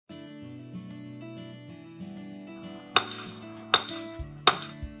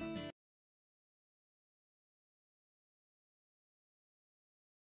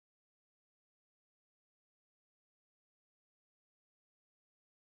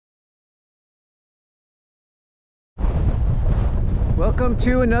Welcome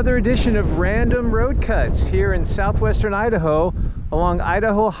to another edition of Random Road Cuts here in southwestern Idaho along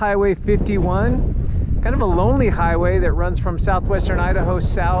Idaho Highway 51. Kind of a lonely highway that runs from southwestern Idaho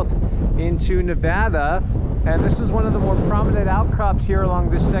south into Nevada. And this is one of the more prominent outcrops here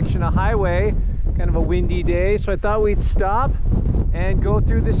along this section of highway. Kind of a windy day, so I thought we'd stop and go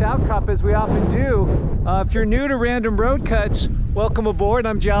through this outcrop as we often do. If you're new to Random Road Cuts, welcome aboard.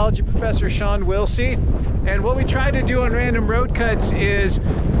 I'm Geology Professor Shawn Willsey. And what we try to do on Random Road Cuts is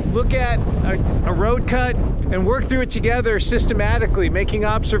look at a road cut and work through it together systematically, making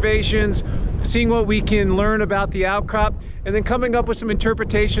observations, seeing what we can learn about the outcrop, and then coming up with some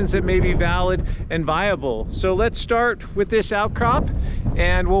interpretations that may be valid and viable. So let's start with this outcrop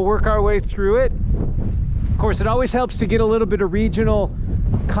and we'll work our way through it. Of course, it always helps to get a little bit of regional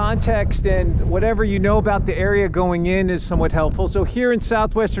context, and whatever you know about the area going in is somewhat helpful. So here in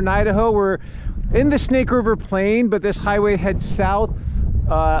southwestern Idaho, we're in the Snake River Plain, but this highway heads south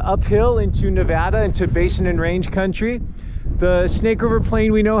uphill into Nevada, into Basin and Range country. The Snake River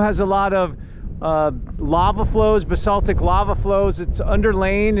Plain, we know, has a lot of lava flows, basaltic lava flows. It's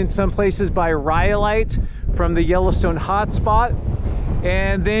underlain in some places by rhyolite from the Yellowstone hotspot.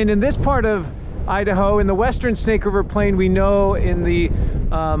 And then in this part of Idaho, in the western Snake River Plain, we know in the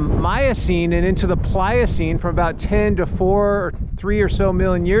Miocene and into the Pliocene, from about 10 to 4 or 3 or so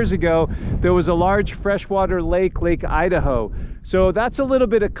million years ago, there was a large freshwater lake, Lake Idaho. So that's a little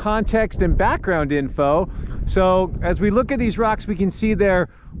bit of context and background info. So as we look at these rocks, we can see they're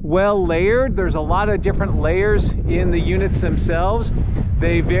well layered. There's a lot of different layers in the units themselves.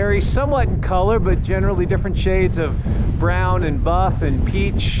 They vary somewhat in color, but generally different shades of brown and buff and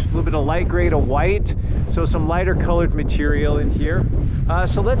peach, a little bit of light gray to white. So some lighter colored material in here.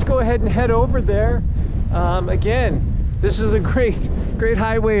 So let's go ahead and head over there. Again, this is a great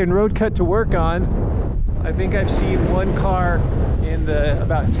highway and road cut to work on. I think I've seen one car in the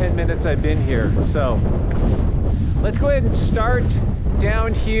about 10 minutes I've been here. So let's go ahead and start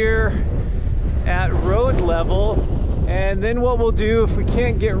down here at road level. And then what we'll do, if we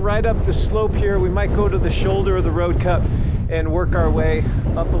can't get right up the slope here, we might go to the shoulder of the road cut and work our way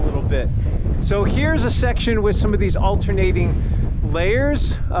up a little bit. So here's a section with some of these alternating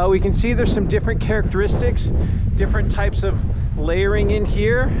layers. We can see there's some different characteristics, different types of layering in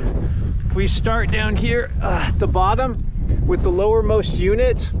here. If we start down here at the bottom with the lowermost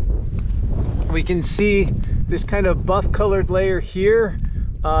unit, we can see this kind of buff colored layer here.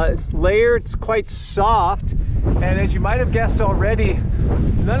 It's quite soft, and as you might have guessed already,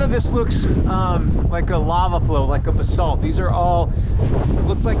 none of this looks like a lava flow, like a basalt. These are all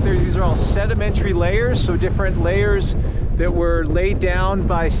these are all sedimentary layers, so different layers that were laid down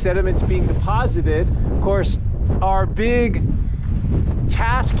by sediments being deposited. Of course, our big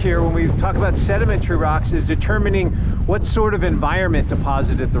task here when we talk about sedimentary rocks is determining what sort of environment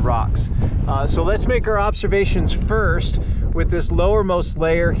deposited the rocks. So let's make our observations first with this lowermost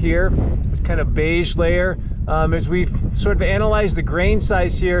layer here, this kind of beige layer. As we've sort of analyzed the grain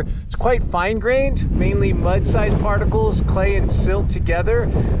size here, it's quite fine-grained, mainly mud-sized particles, clay and silt together.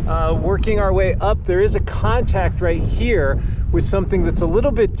 Working our way up, there is a contact right here with something that's a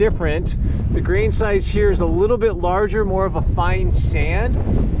little bit different. The grain size here is a little bit larger, more of a fine sand.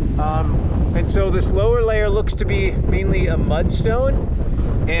 And so this lower layer looks to be mainly a mudstone.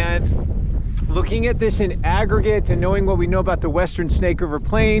 And looking at this in aggregate and knowing what we know about the western Snake River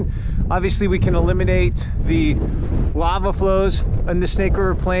Plain, obviously we can eliminate the lava flows in the Snake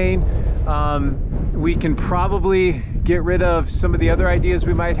River Plain. We can probably get rid of some of the other ideas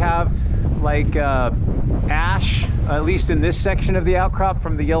we might have, like ash, at least in this section of the outcrop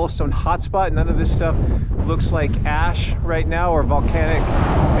from the Yellowstone hotspot. None of this stuff looks like ash right now or volcanic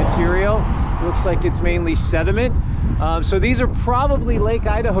material. It looks like it's mainly sediment. So these are probably Lake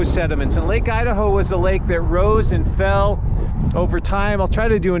Idaho sediments, and Lake Idaho was a lake that rose and fell over time. I'll try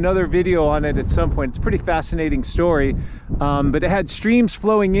to do another video on it at some point. It's a pretty fascinating story, but it had streams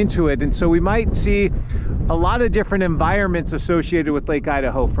flowing into it, and so we might see a lot of different environments associated with Lake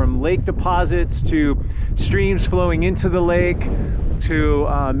Idaho, from lake deposits to streams flowing into the lake to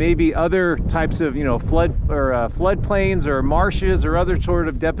maybe other types of, floodplains or marshes or other sort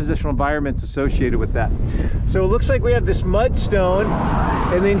of depositional environments associated with that. So it looks like we have this mudstone,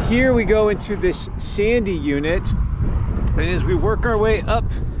 and then here we go into this sandy unit. And as we work our way up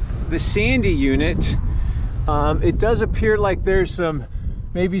the sandy unit, it does appear like there's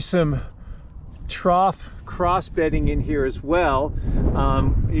maybe some trough cross bedding in here as well.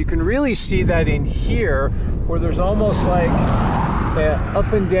 You can really see that in here, where there's almost like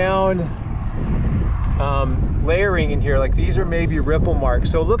up and down layering in here. Like these are maybe ripple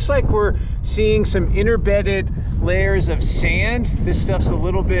marks. So it looks like we're seeing some interbedded layers of sand. This stuff's a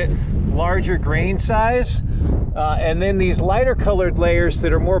little bit larger grain size. And then these lighter colored layers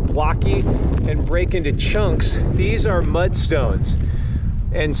that are more blocky and break into chunks, these are mudstones.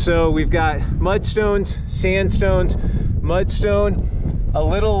 And so we've got mudstones, sandstones, mudstone, a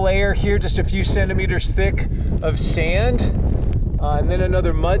little layer here just a few centimeters thick of sand, and then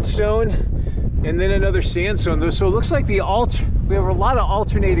another mudstone, and then another sandstone. So it looks like we have a lot of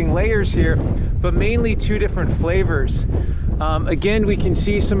alternating layers here, but mainly two different flavors. Again, we can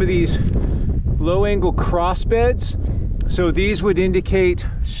see some of these low angle cross beds. So these would indicate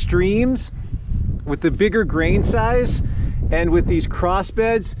streams with the bigger grain size and with these cross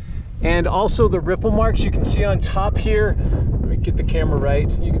beds, and also the ripple marks you can see on top here. Let me get the camera right.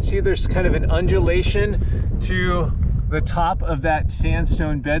 You can see there's kind of an undulation to the top of that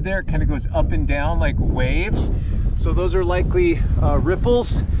sandstone bed there. It kind of goes up and down like waves. So those are likely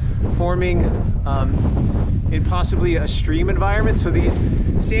ripples forming in possibly a stream environment. So these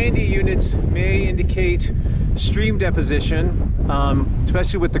sandy units may indicate stream deposition,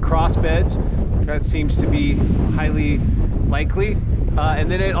 especially with the cross beds. That seems to be highly likely.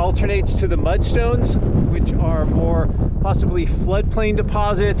 And then it alternates to the mudstones, which are more possibly floodplain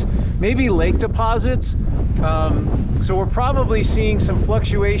deposits, maybe lake deposits. So we're probably seeing some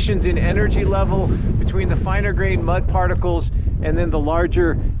fluctuations in energy level between the finer grained mud particles and then the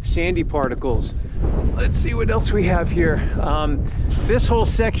larger sandy particles. Let's see what else we have here. This whole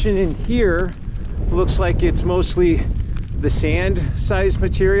section in here looks like it's mostly the sand size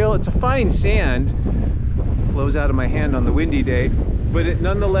material. It's a fine sand, blows out of my hand on the windy day, but it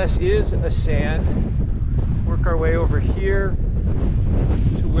nonetheless is a sand. Work our way over here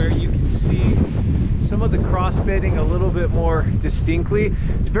to where you can see some of the cross bedding a little bit more distinctly.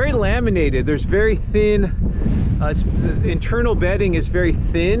 It's very laminated. There's very thin, the internal bedding is very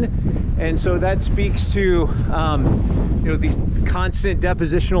thin, and so that speaks to you know, these constant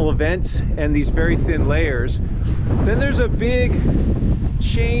depositional events and these very thin layers. Then there's a big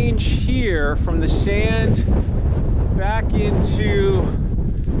change here from the sand back into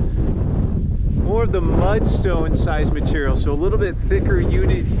more of the mudstone size material. So a little bit thicker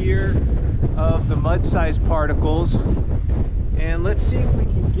unit here of the mud size particles. And let's see if we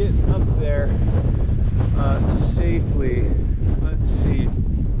can get up there safely. Let's see.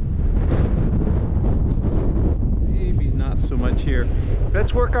 Maybe not so much here.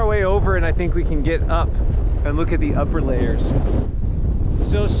 Let's work our way over, and I think we can get up and look at the upper layers.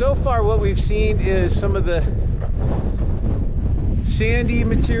 So far what we've seen is some of the sandy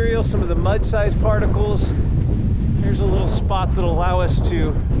material, some of the mud-sized particles. Here's a little spot that'll allow us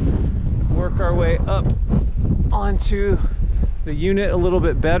to work our way up onto the unit a little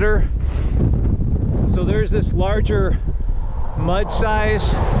bit better. So there's this larger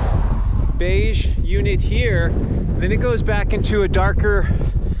mud-size beige unit here. Then it goes back into a darker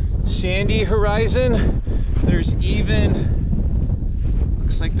sandy horizon. There's even,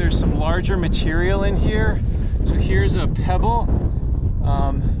 looks like there's some larger material in here. So here's a pebble,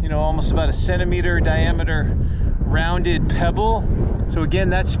 you know, almost about a centimeter diameter rounded pebble. So again,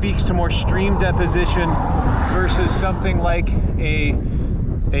 that speaks to more stream deposition versus something like a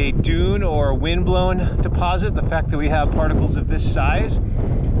dune or a windblown deposit, the fact that we have particles of this size.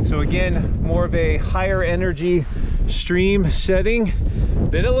 So again, more of a higher energy stream setting.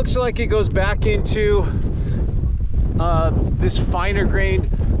 Then it looks like it goes back into this finer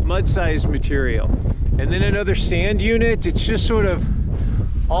grained mud-sized material. And then another sand unit. It's just sort of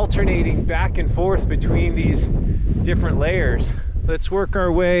alternating back and forth between these different layers. Let's work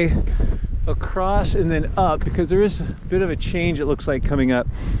our way across and then up, because there is a bit of a change it looks like coming up.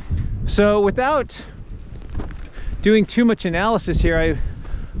 So without doing too much analysis here,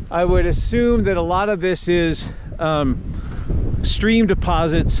 I would assume that a lot of this is stream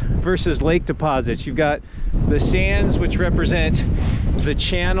deposits versus lake deposits. You've got the sands, which represent the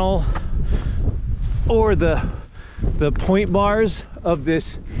channel or the point bars of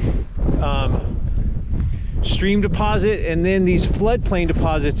this stream deposit, and then these floodplain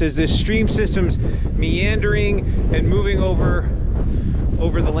deposits as this stream system's meandering and moving over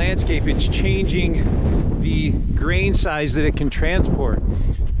the landscape. It's changing the grain size that it can transport.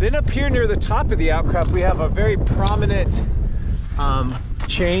 Then up here near the top of the outcrop, we have a very prominent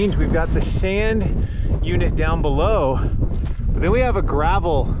change. We've got the sand unit down below, but then we have a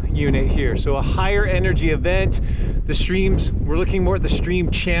gravel unit here. So a higher energy event. The streams, we're looking more at the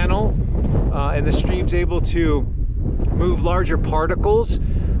stream channel, and the stream's able to move larger particles,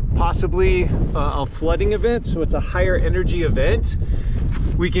 possibly a flooding event. So it's a higher energy event.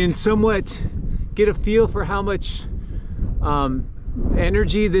 We can somewhat get a feel for how much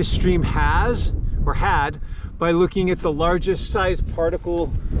energy this stream has or had by looking at the largest size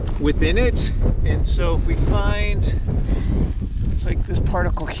particle within it. And so if we find, it's like this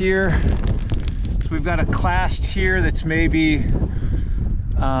particle here, so we've got a clast here that's maybe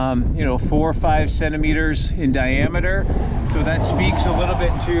you know, 4 or 5 centimeters in diameter. So that speaks a little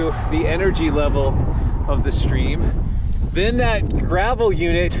bit to the energy level of the stream. Then that gravel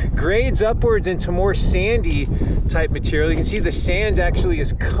unit grades upwards into more sandy type material. You can see the sand actually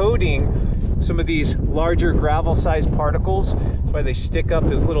is coating some of these larger gravel sized particles. That's why they stick up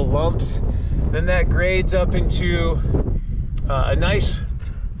as little lumps. Then that grades up into a nice,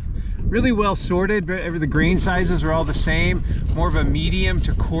 really well sorted. The grain sizes are all the same. More of a medium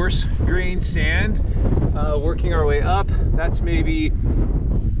to coarse grain sand. Working our way up, that's maybe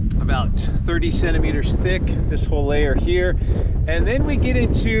about 30 centimeters thick, this whole layer here. And then we get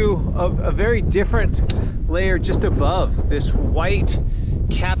into a very different layer just above, this white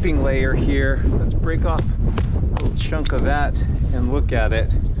capping layer here. Let's break off a little chunk of that and look at it.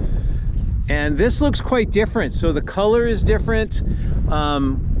 And this looks quite different. So the color is different.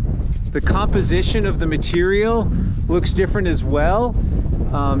 The composition of the material looks different as well.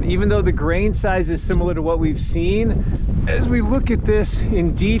 Even though the grain size is similar to what we've seen, as we look at this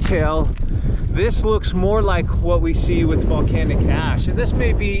in detail, this looks more like what we see with volcanic ash. And this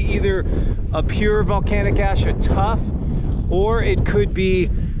may be either a pure volcanic ash, a tuff, or it could be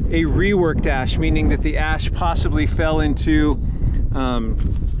a reworked ash, meaning that the ash possibly fell into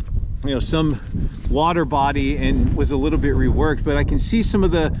you know, some water body and was a little bit reworked. But I can see some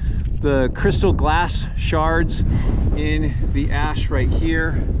of the crystal glass shards in the ash right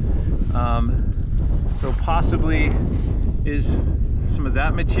here. So possibly is some of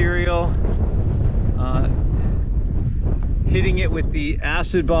that material hitting it with the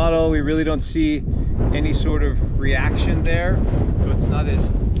acid bottle. We really don't see any sort of reaction there, so it's not as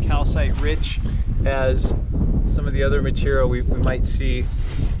calcite rich as some of the other material we might see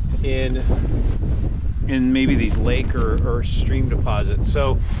in maybe these lake or stream deposits.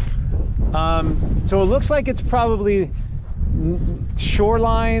 So so it looks like it's probably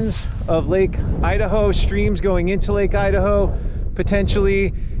shorelines of Lake Idaho, streams going into Lake Idaho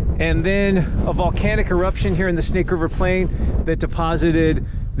potentially, and then a volcanic eruption here in the Snake River Plain that deposited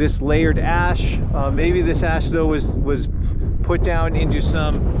this layered ash. Maybe this ash though was put down into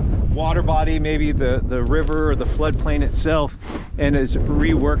some water body, maybe the river or the floodplain itself, and is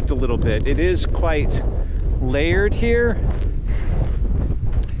reworked a little bit. It is quite layered here,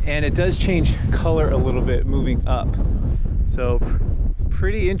 and it does change color a little bit moving up. So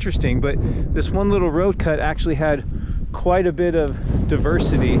pretty interesting. But this one little road cut actually had quite a bit of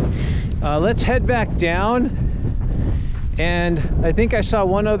diversity. Let's head back down, and I think I saw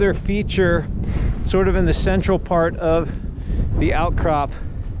one other feature sort of in the central part of the outcrop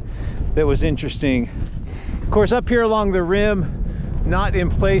that was interesting. Of course, up here along the rim, not in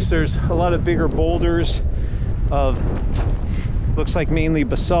place, there's a lot of bigger boulders of, looks like mainly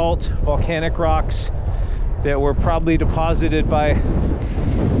basalt, volcanic rocks that were probably deposited by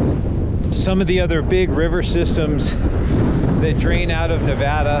some of the other big river systems that drain out of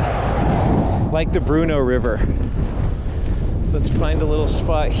Nevada, like the Bruno River. Let's find a little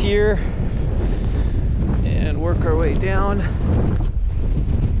spot here and work our way down.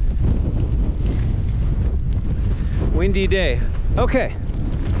 Windy day. Okay,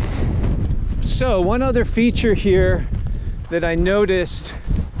 so one other feature here that I noticed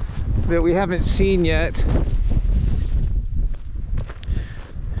that we haven't seen yet,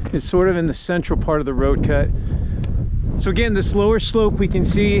 it's sort of in the central part of the road cut. So again, this lower slope, we can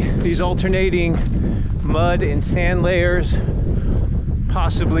see these alternating mud and sand layers,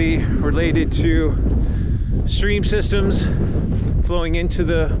 possibly related to stream systems flowing into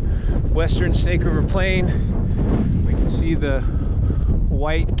the western Snake River Plain. We can see the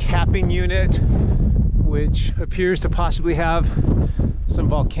white capping unit, which appears to possibly have some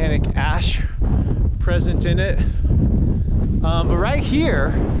volcanic ash present in it. But right here,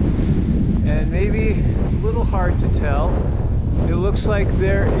 and maybe it's a little hard to tell, it looks like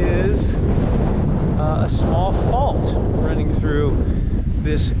there is a small fault running through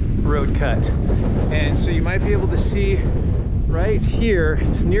this road cut. And so you might be able to see right here,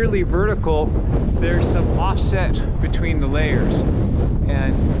 it's nearly vertical, there's some offset between the layers.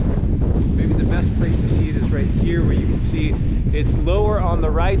 And maybe the best place to see it is right here, where you can see it's lower on the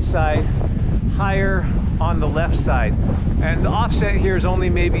right side, higher on the left side. And the offset here is only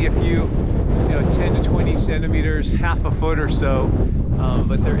maybe a few, 10 to 20 centimeters, half a foot or so.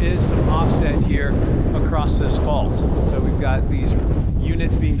 But there is some offset here across this fault. So we've got these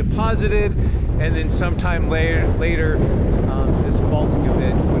units being deposited, and then sometime later this faulting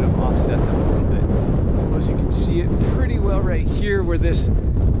event would have offset them a little bit. I suppose you can see it pretty well right here where this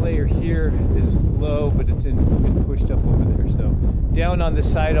layer here is low, but it's been pushed up over there. So down on the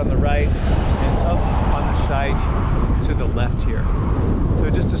side on the right and up on the side to the left here. So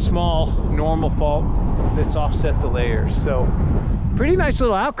just a small normal fault that's offset the layers. So pretty nice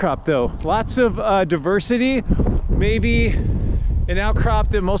little outcrop though. Lots of diversity. Maybe an outcrop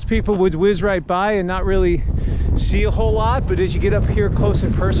that most people would whiz right by and not really see a whole lot, but as you get up here close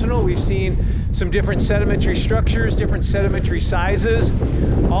and personal, we've seen some different sedimentary structures, different sedimentary sizes,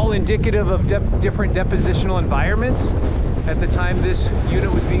 all indicative of different depositional environments at the time this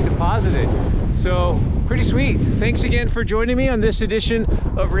unit was being deposited. So pretty sweet. Thanks again for joining me on this edition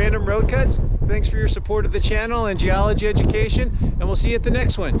of Random Road Cuts. Thanks for your support of the channel and geology education, and we'll see you at the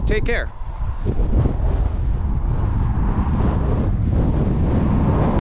next one. Take care.